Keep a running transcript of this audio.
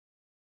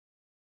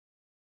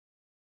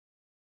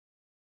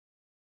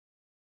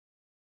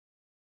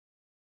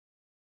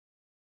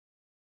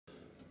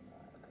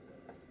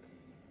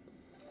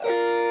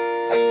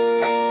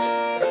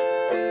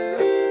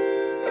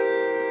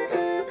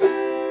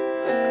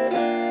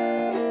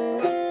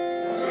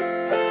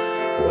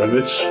When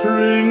it's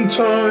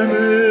springtime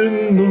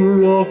in the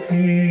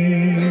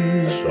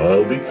Rockies,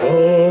 I'll be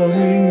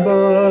coming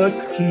back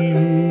to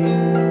you,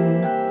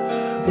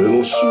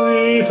 little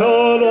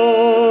sweetheart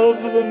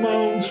of the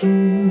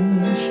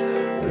mountains,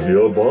 with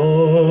your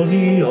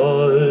bonny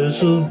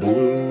eyes of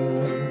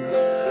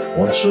blue.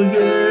 Once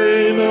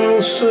again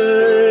I'll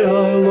say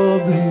I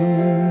love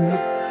you,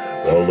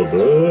 while the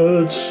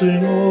birds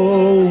sing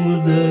all the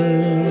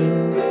day.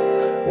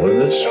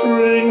 When it's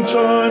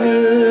springtime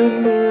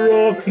in the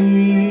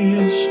Rockies,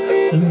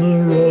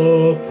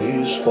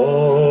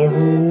 far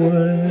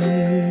away.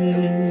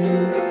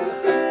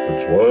 The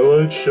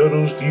twilight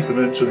shadows deepen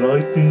into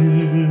night,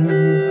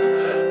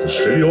 dear. The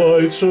city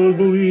lights are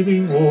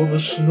gleaming o'er the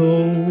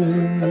snow.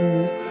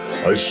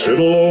 I sit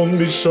alone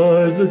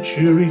beside the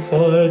cheery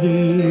fire,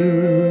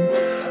 dear.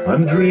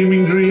 I'm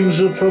dreaming dreams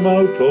from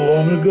out the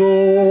long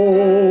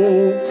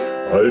ago.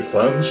 I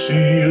fancy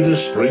it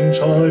is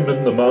springtime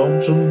in the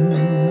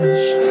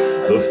mountains.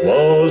 The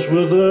flowers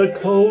with their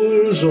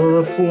colors are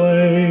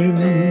aflame,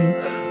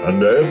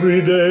 and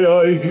every day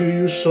I hear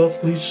you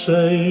softly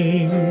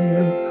saying,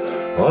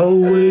 I'll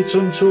wait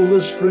until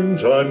the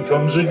springtime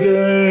comes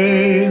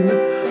again.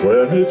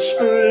 When it's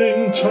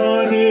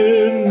springtime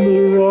in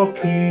the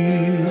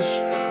Rockies,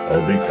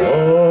 I'll be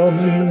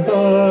coming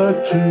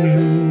back to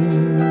you,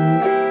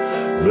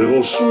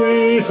 little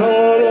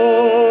sweetheart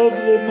of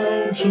the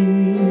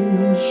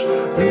mountains,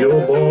 with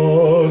your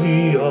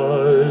bonny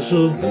eyes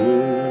of blue.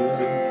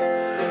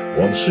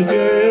 Once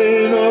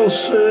again I'll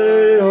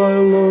say I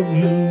love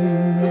you,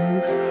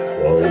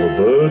 while the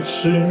birds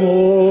sing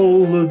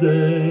all the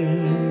day.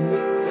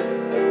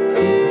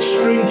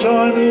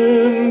 Springtime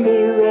in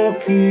the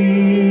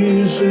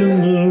Rockies,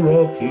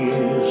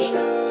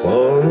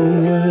 far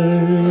away.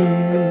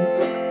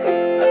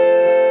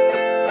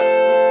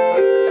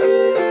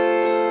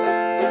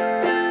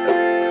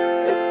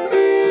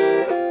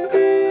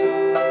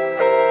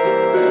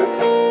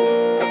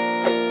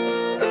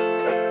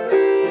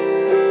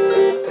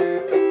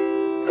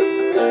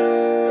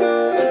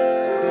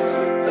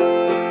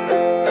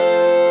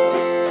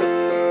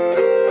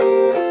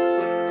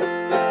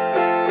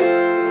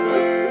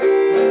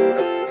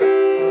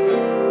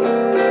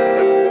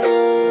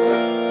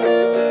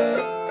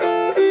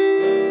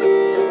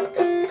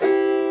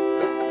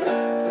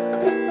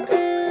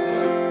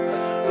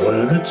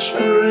 When it's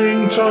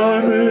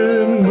springtime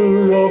in the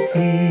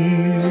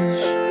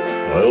Rockies,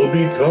 I'll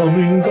be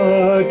coming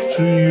back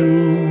to you,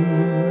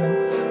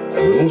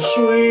 little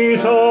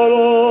sweetheart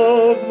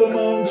of the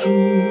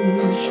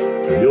mountains,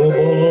 with your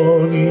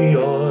bonny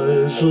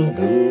eyes of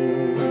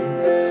blue.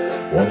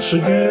 Once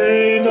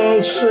again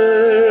I'll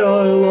say I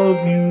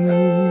love you,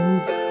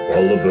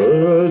 while the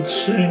birds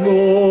sing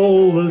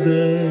all the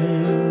day.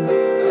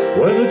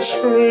 When it's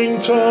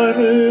springtime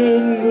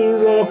in the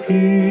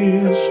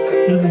Rockies,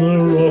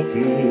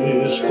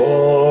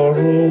 far